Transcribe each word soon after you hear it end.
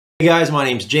Hey guys, my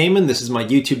name's Jamin. This is my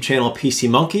YouTube channel PC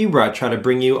Monkey, where I try to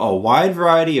bring you a wide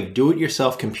variety of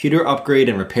do-it-yourself computer upgrade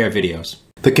and repair videos.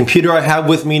 The computer I have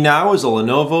with me now is a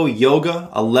Lenovo Yoga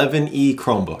 11E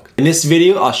Chromebook. In this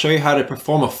video, I'll show you how to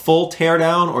perform a full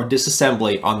teardown or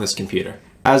disassembly on this computer.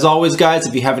 As always guys,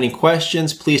 if you have any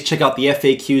questions, please check out the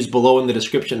FAQs below in the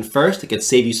description first. It could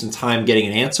save you some time getting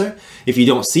an answer. If you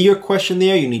don't see your question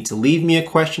there, you need to leave me a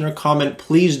question or comment.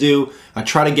 Please do. I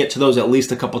try to get to those at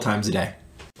least a couple times a day.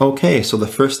 Okay, so the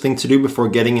first thing to do before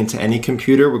getting into any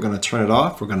computer, we're going to turn it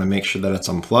off. We're going to make sure that it's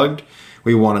unplugged.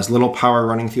 We want as little power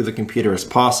running through the computer as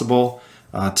possible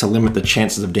to limit the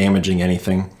chances of damaging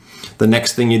anything. The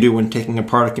next thing you do when taking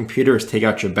apart a computer is take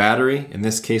out your battery. In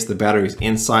this case, the battery is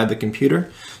inside the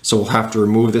computer, so we'll have to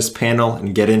remove this panel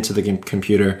and get into the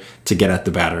computer to get at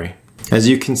the battery. As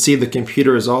you can see, the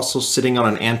computer is also sitting on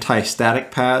an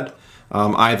anti-static pad.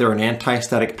 Either an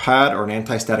anti-static pad or an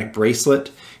anti-static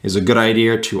bracelet is a good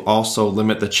idea to also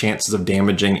limit the chances of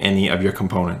damaging any of your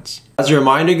components. As a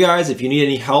reminder guys, if you need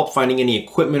any help finding any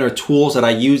equipment or tools that I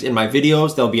use in my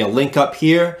videos, there'll be a link up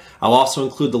here. I'll also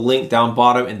include the link down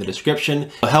bottom in the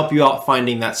description. I'll help you out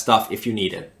finding that stuff if you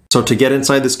need it. So to get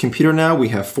inside this computer now, we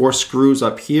have 4 screws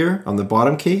up here on the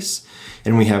bottom case,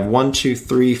 and we have 1, 2,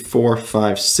 3, 4,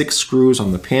 5, 6 screws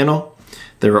on the panel.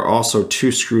 There are also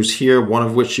 2 screws here, one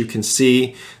of which you can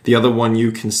see, the other one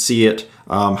you can see it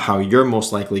how you're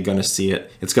most likely going to see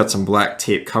it. It's got some black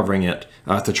tape covering it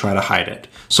to try to hide it.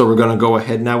 So we're going to go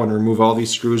ahead now and remove all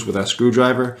these screws with our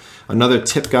screwdriver. Another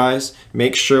tip guys,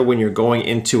 make sure when you're going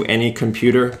into any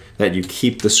computer that you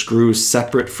keep the screws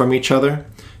separate from each other.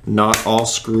 Not all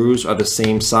screws are the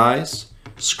same size.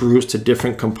 Screws to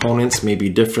different components may be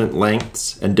different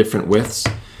lengths and different widths.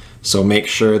 So make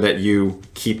sure that you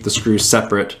keep the screws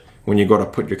separate when you go to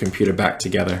put your computer back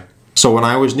together. So when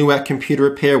I was new at computer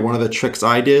repair, one of the tricks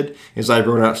I did is I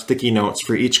wrote out sticky notes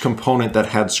for each component that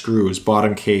had screws,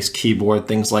 bottom case, keyboard,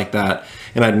 things like that.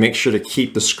 And I'd make sure to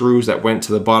keep the screws that went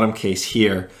to the bottom case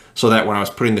here so that when I was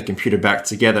putting the computer back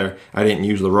together, I didn't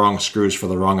use the wrong screws for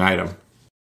the wrong item.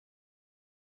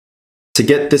 To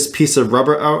get this piece of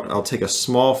rubber out, I'll take a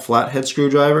small flathead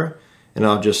screwdriver and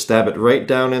I'll just stab it right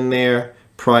down in there,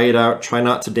 pry it out, try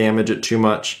not to damage it too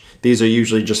much. These are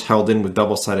usually just held in with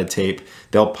double-sided tape.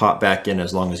 They'll pop back in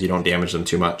as long as you don't damage them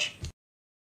too much.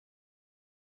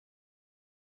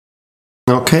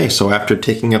 Okay, so after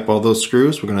taking up all those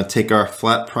screws, we're going to take our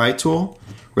flat pry tool.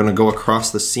 We're going to go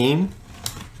across the seam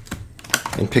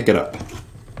and pick it up.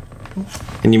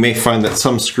 And you may find that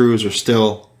some screws are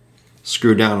still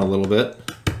screwed down a little bit.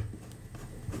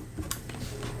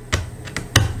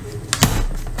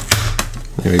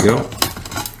 There we go.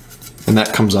 And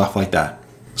that comes off like that.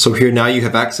 So here now you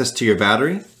have access to your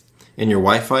battery and your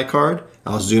Wi-Fi card.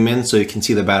 I'll zoom in so you can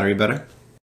see the battery better.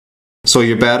 So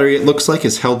your battery, it looks like,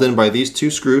 is held in by these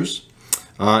 2 screws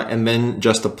and then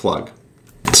just a plug.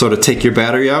 So to take your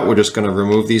battery out, we're just going to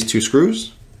remove these 2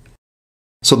 screws.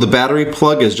 So the battery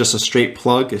plug is just a straight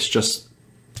plug. It's just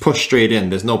pushed straight in.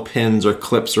 There's no pins or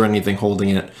clips or anything holding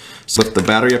it. So lift the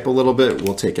battery up a little bit,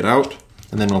 we'll take it out,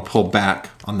 and then we'll pull back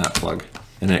on that plug.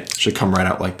 And it should come right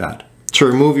out like that. To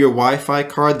remove your Wi-Fi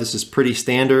card, this is pretty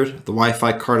standard. The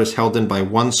Wi-Fi card is held in by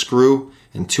 1 screw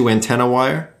and 2 antenna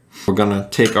wire. We're gonna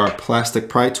take our plastic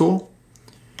pry tool.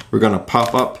 We're gonna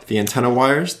pop up the antenna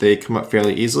wires. They come up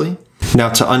fairly easily. Now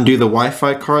to undo the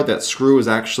Wi-Fi card, that screw is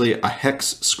actually a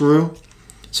hex screw.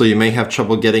 So you may have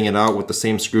trouble getting it out with the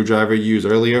same screwdriver you used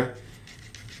earlier,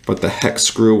 but the hex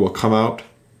screw will come out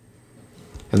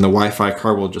and the Wi-Fi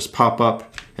card will just pop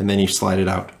up and then you slide it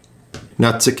out.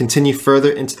 Now to continue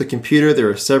further into the computer, there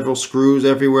are several screws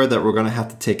everywhere that we're going to have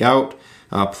to take out.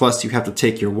 Plus you have to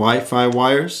take your Wi-Fi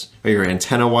wires, or your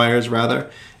antenna wires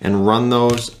rather, and run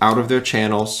those out of their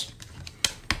channels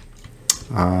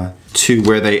to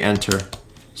where they enter.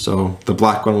 So the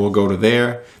black one will go to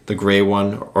there, the gray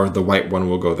one or the white one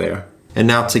will go there. And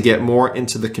now to get more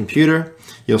into the computer,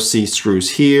 you'll see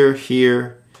screws here,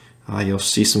 here, you'll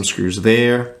see some screws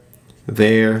there,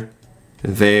 there,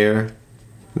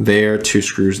 2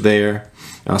 screws there.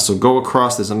 So go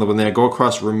across, there's another one there, go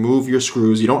across, remove your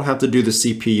screws. You don't have to do the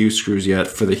CPU screws yet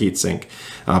for the heatsink,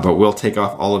 but we'll take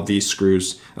off all of these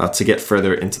screws to get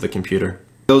further into the computer.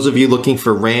 Those of you looking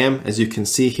for RAM, as you can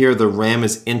see here, the RAM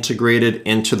is integrated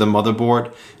into the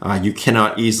motherboard. You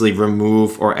cannot easily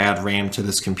remove or add RAM to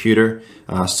this computer,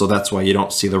 so that's why you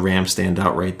don't see the RAM stand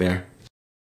out right there.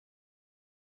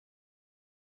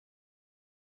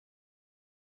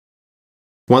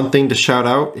 One thing to shout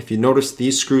out, if you notice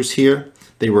these screws here,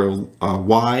 they were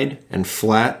wide and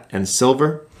flat and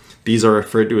silver. These are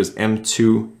referred to as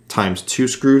M2 x 2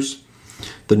 screws.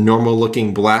 The normal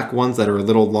looking black ones that are a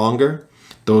little longer,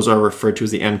 those are referred to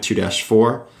as the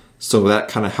M2-4. So that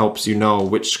kind of helps you know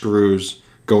which screws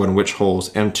go in which holes,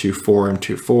 M2-4,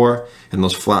 M2-4, and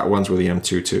those flat ones were the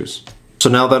M2-2s. So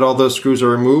now that all those screws are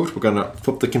removed, we're gonna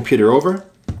flip the computer over,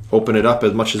 open it up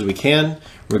as much as we can.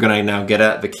 We're gonna now get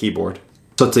at the keyboard.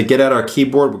 So to get at our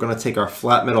keyboard, we're gonna take our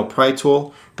flat metal pry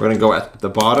tool. We're gonna go at the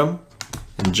bottom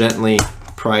and gently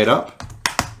pry it up.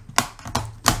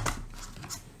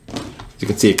 As you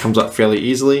can see, it comes up fairly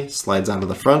easily, slides out of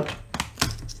the front.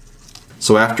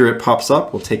 So after it pops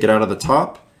up, we'll take it out of the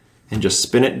top and just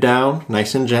spin it down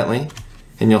nice and gently.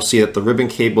 And you'll see that the ribbon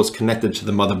cable is connected to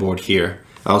the motherboard here.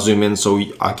 I'll zoom in so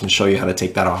I can show you how to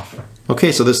take that off.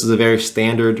 Okay, so this is a very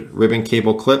standard ribbon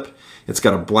cable clip. It's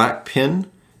got a black pin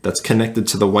that's connected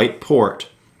to the white port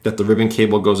that the ribbon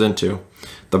cable goes into.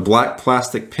 The black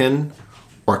plastic pin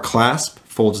or clasp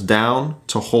folds down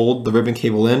to hold the ribbon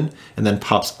cable in and then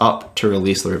pops up to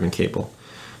release the ribbon cable.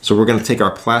 So we're gonna take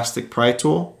our plastic pry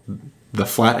tool, the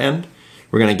flat end,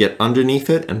 we're gonna get underneath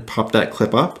it and pop that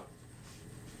clip up.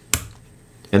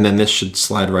 And then this should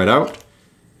slide right out.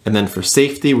 And then for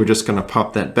safety, we're just gonna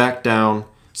pop that back down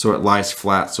so it lies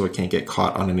flat so it can't get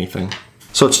caught on anything.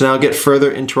 So to now get further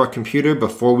into our computer,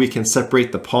 before we can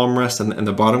separate the palm rest and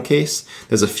the bottom case,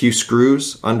 there's a few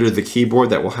screws under the keyboard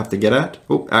that we'll have to get at.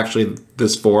 Oh, actually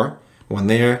there's 4. One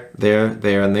there, there,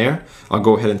 there, and there. I'll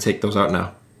go ahead and take those out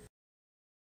now.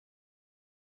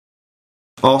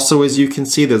 Also, as you can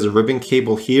see, there's a ribbon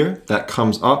cable here that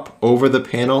comes up over the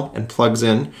panel and plugs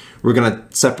in. We're gonna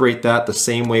separate that the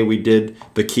same way we did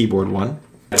the keyboard one.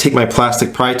 I take my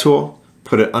plastic pry tool,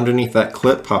 put it underneath that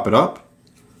clip, pop it up,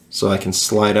 so I can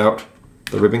slide out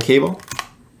the ribbon cable.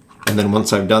 And then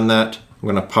once I've done that, I'm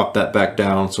gonna pop that back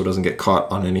down so it doesn't get caught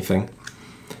on anything.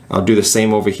 I'll do the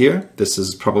same over here. This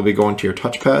is probably going to your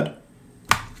touchpad.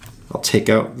 I'll take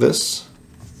out this.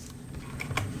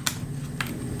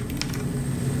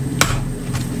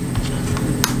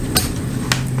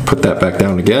 Put that back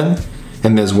down again.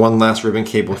 And there's one last ribbon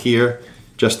cable here,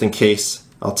 just in case.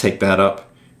 I'll take that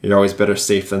up. You're always better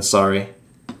safe than sorry.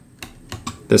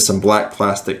 There's some black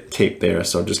plastic tape there,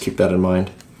 so just keep that in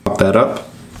mind. Pop that up,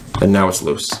 and now it's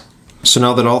loose. So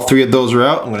now that all 3 of those are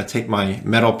out, I'm gonna take my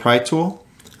metal pry tool.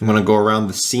 I'm gonna go around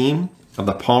the seam of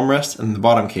the palm rest and the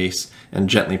bottom case and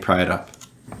gently pry it up.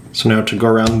 So now to go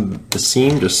around the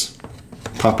seam, just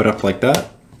pop it up like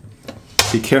that.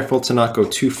 Be careful to not go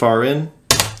too far in,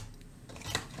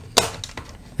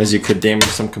 as you could damage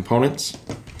some components.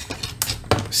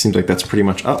 Seems like that's pretty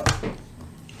much up.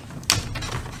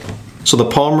 So the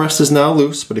palm rest is now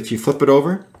loose, but if you flip it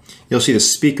over, you'll see the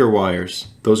speaker wires.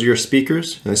 Those are your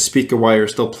speakers, and the speaker wire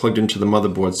is still plugged into the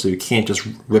motherboard, so you can't just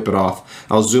rip it off.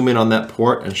 I'll zoom in on that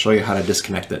port and show you how to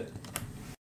disconnect it.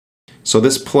 So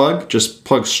this plug just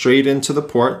plugs straight into the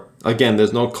port. Again,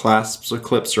 there's no clasps or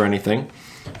clips or anything.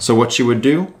 So what you would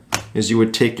do is you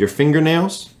would take your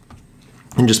fingernails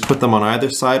and just put them on either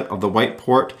side of the white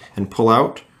port and pull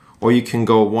out, or you can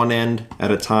go one end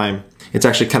at a time. It's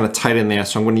actually kind of tight in there,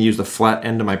 so I'm going to use the flat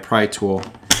end of my pry tool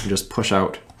and just push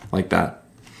out like that.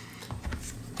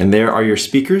 And there are your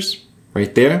speakers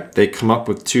right there. They come up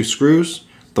with 2 screws.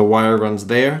 The wire runs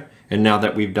there, and now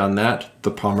that we've done that,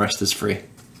 the palm rest is free.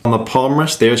 On the palm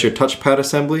rest, there's your touchpad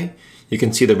assembly. You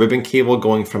can see the ribbon cable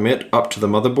going from it up to the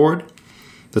motherboard.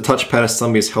 The touchpad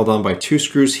assembly is held on by 2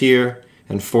 screws here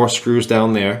and 4 screws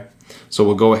down there. So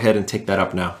we'll go ahead and take that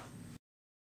up now.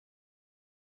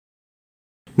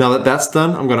 Now that that's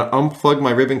done, I'm going to unplug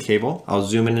my ribbon cable. I'll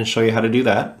zoom in and show you how to do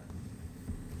that.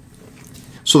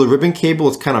 So the ribbon cable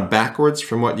is kind of backwards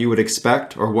from what you would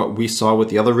expect or what we saw with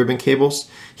the other ribbon cables.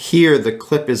 Here the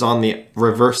clip is on the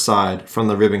reverse side from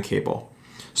the ribbon cable.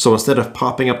 So instead of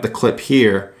popping up the clip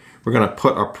here, we're going to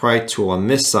put our pry tool on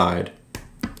this side,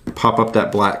 pop up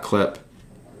that black clip,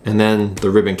 and then the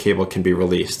ribbon cable can be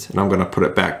released. And I'm going to put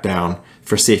it back down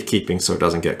for safekeeping so it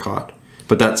doesn't get caught.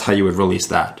 But that's how you would release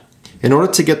that. In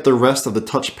order to get the rest of the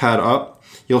touchpad up,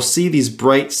 you'll see these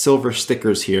bright silver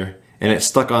stickers here, and it's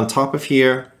stuck on top of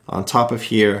here,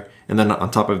 and then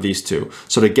on top of these 2.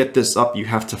 So to get this up, you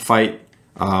have to fight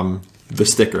the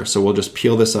sticker. So we'll just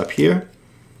peel this up here,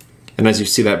 and as you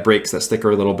see, that breaks that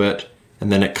sticker a little bit,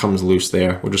 and then it comes loose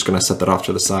there. We're just gonna set that off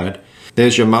to the side.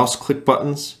 There's your mouse click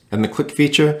buttons and the click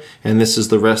feature, and this is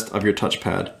the rest of your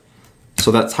touchpad. So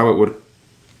that's how it would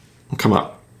come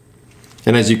up.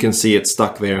 And as you can see, it's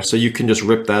stuck there. So you can just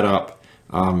rip that up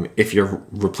if you're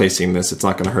replacing this. It's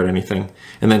not going to hurt anything.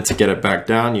 And then to get it back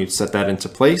down, you'd set that into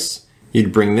place.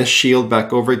 You'd bring this shield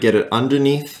back over, get it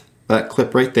underneath that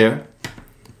clip right there.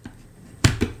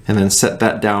 And then set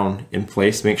that down in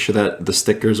place. Make sure that the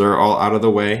stickers are all out of the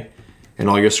way and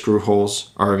all your screw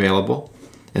holes are available.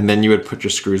 And then you would put your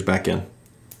screws back in.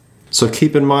 So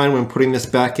keep in mind when putting this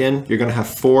back in, you're gonna have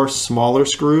 4 smaller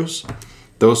screws.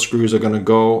 Those screws are gonna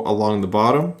go along the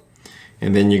bottom,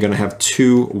 and then you're gonna have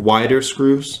 2 wider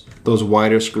screws. Those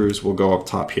wider screws will go up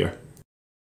top here.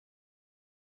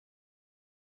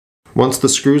 Once the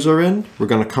screws are in, we're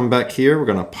gonna come back here, we're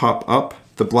gonna pop up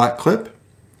the black clip,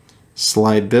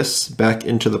 slide this back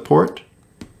into the port.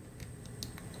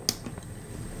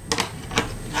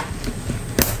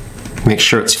 Make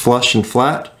sure it's flush and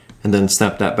flat, and then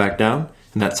snap that back down,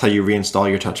 and that's how you reinstall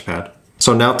your touchpad.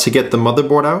 So now to get the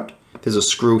motherboard out, there's a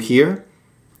screw here,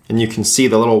 and you can see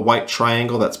the little white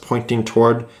triangle that's pointing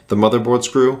toward the motherboard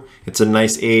screw. It's a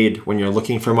nice aid when you're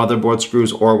looking for motherboard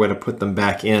screws or where to put them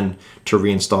back in to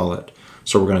reinstall it.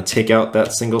 So we're gonna take out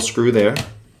that single screw there.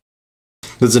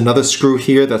 There's another screw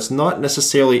here that's not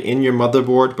necessarily in your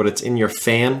motherboard, but it's in your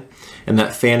fan, and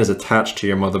that fan is attached to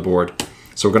your motherboard.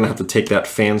 So we're gonna have to take that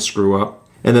fan screw up.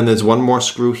 And then there's one more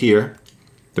screw here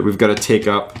that we've got to take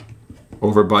up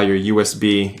over by your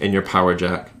USB and your power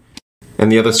jack.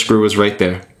 And the other screw is right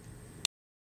there.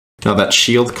 Now that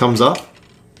shield comes up.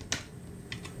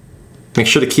 Make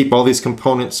sure to keep all these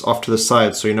components off to the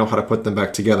side so you know how to put them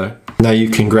back together. Now you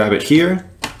can grab it here,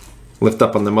 lift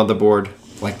up on the motherboard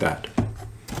like that.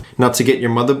 Now to get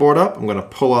your motherboard up, I'm going to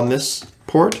pull on this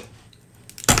port.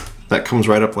 That comes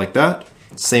right up like that.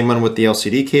 Same one with the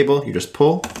LCD cable, you just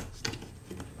pull.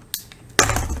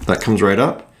 That comes right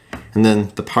up, and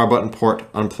then the power button port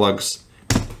unplugs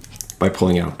by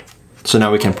pulling out. So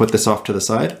now we can put this off to the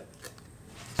side.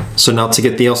 So now to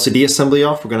get the LCD assembly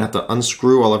off, we're gonna have to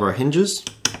unscrew all of our hinges.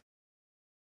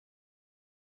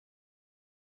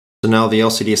 So now the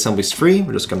LCD assembly is free,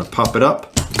 we're just gonna pop it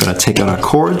up. We're gonna take out our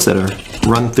cords that are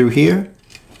run through here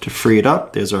to free it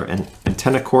up. There's our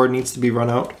antenna cord needs to be run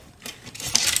out.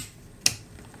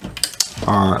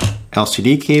 Our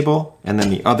LCD cable, and then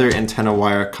the other antenna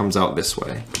wire comes out this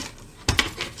way.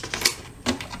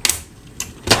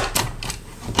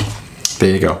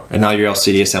 There you go. And now your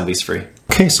LCD assembly is free.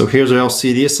 Okay, so here's our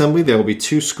LCD assembly. There will be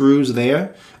 2 screws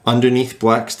there underneath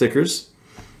black stickers.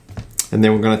 And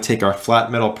then we're going to take our flat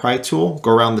metal pry tool,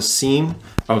 go around the seam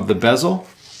of the bezel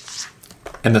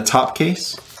and the top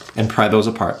case and pry those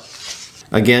apart.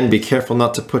 Again, be careful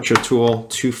not to put your tool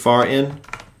too far in.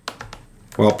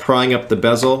 While prying up the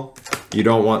bezel, you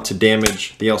don't want to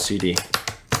damage the LCD.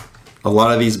 A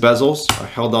lot of these bezels are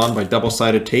held on by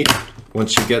double-sided tape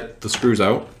once you get the screws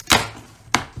out.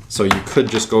 So you could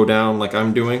just go down like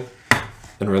I'm doing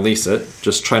and release it.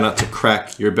 Just try not to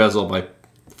crack your bezel by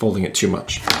folding it too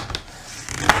much.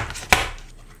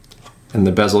 And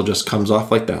the bezel just comes off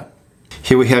like that.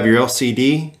 Here we have your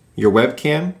LCD, your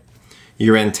webcam,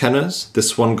 your antennas,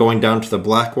 this one going down to the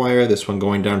black wire, this one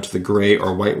going down to the gray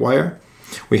or white wire.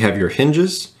 We have your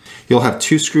hinges. You'll have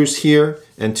 2 screws here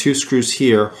and 2 screws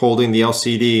here holding the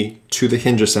LCD to the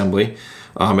hinge assembly.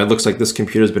 It looks like this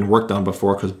computer has been worked on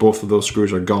before because both of those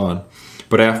screws are gone.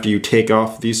 But after you take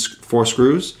off these 4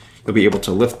 screws, you'll be able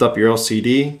to lift up your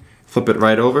LCD, flip it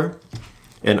right over,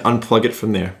 and unplug it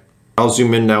from there. I'll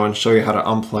zoom in now and show you how to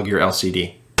unplug your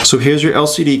LCD. So here's your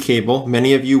LCD cable.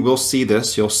 Many of you will see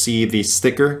this. You'll see the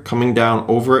sticker coming down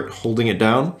over it, holding it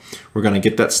down. We're going to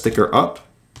get that sticker up.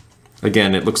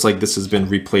 Again, it looks like this has been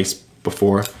replaced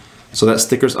before. So that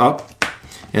sticker's up.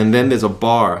 And then there's a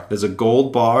bar. There's a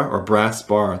gold bar or brass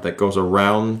bar that goes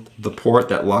around the port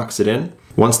that locks it in.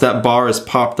 Once that bar is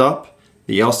popped up,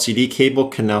 the LCD cable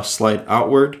can now slide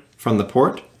outward from the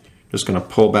port. Just going to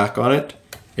pull back on it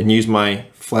and use my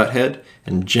flathead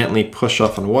and gently push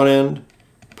off on one end,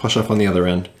 push off on the other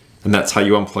end. And that's how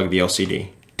you unplug the LCD.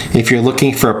 If you're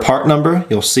looking for a part number,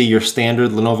 you'll see your standard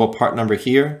Lenovo part number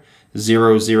here.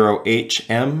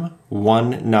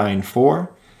 00HM194.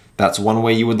 That's one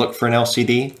way you would look for an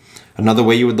LCD. Another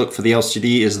way you would look for the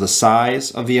LCD is the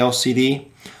size of the LCD.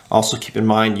 Also keep in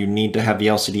mind you need to have the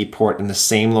LCD port in the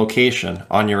same location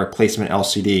on your replacement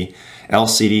LCD.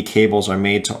 LCD cables are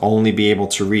made to only be able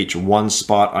to reach one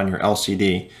spot on your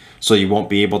LCD. So you won't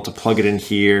be able to plug it in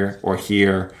here or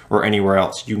anywhere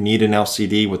else. You need an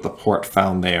LCD with the port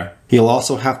found there. You'll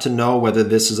also have to know whether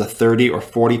this is a 30 or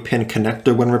 40 pin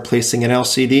connector when replacing an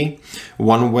LCD.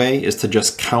 One way is to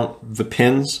just count the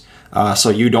pins. So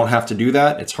you don't have to do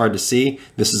that. It's hard to see.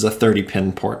 This is a 30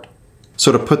 pin port.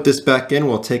 So to put this back in,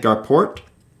 we'll take our port,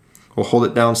 we'll hold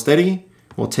it down steady,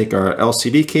 we'll take our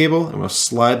LCD cable and we'll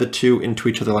slide the 2 into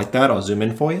each other like that. I'll zoom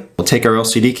in for you. We'll take our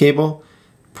LCD cable,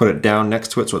 put it down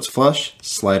next to it so it's flush,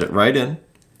 slide it right in.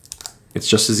 It's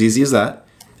just as easy as that.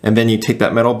 And then you take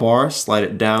that metal bar, slide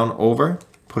it down over,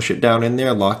 push it down in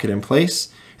there, lock it in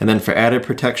place. And then for added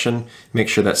protection, make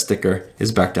sure that sticker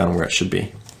is back down where it should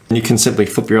be. And you can simply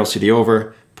flip your LCD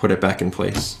over, put it back in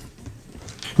place.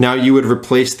 Now you would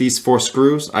replace these 4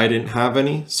 screws. I didn't have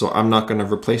any, so I'm not going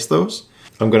to replace those.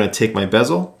 I'm going to take my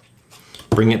bezel,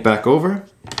 bring it back over,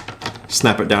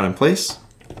 snap it down in place.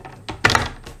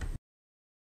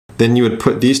 Then you would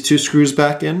put these 2 screws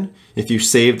back in. If you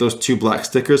save those 2 black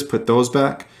stickers, put those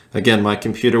back. Again, my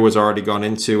computer was already gone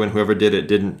into, and whoever did it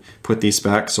didn't put these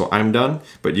back, so I'm done,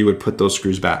 but you would put those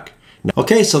screws back.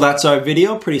 Okay, so that's our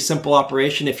video. Pretty simple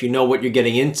operation if you know what you're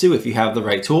getting into, if you have the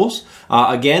right tools.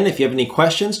 Again, if you have any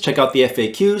questions, check out the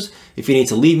FAQs. If you need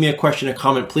to leave me a question or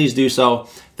comment, please do so.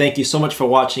 Thank you so much for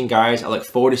watching, guys. I look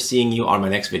forward to seeing you on my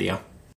next video.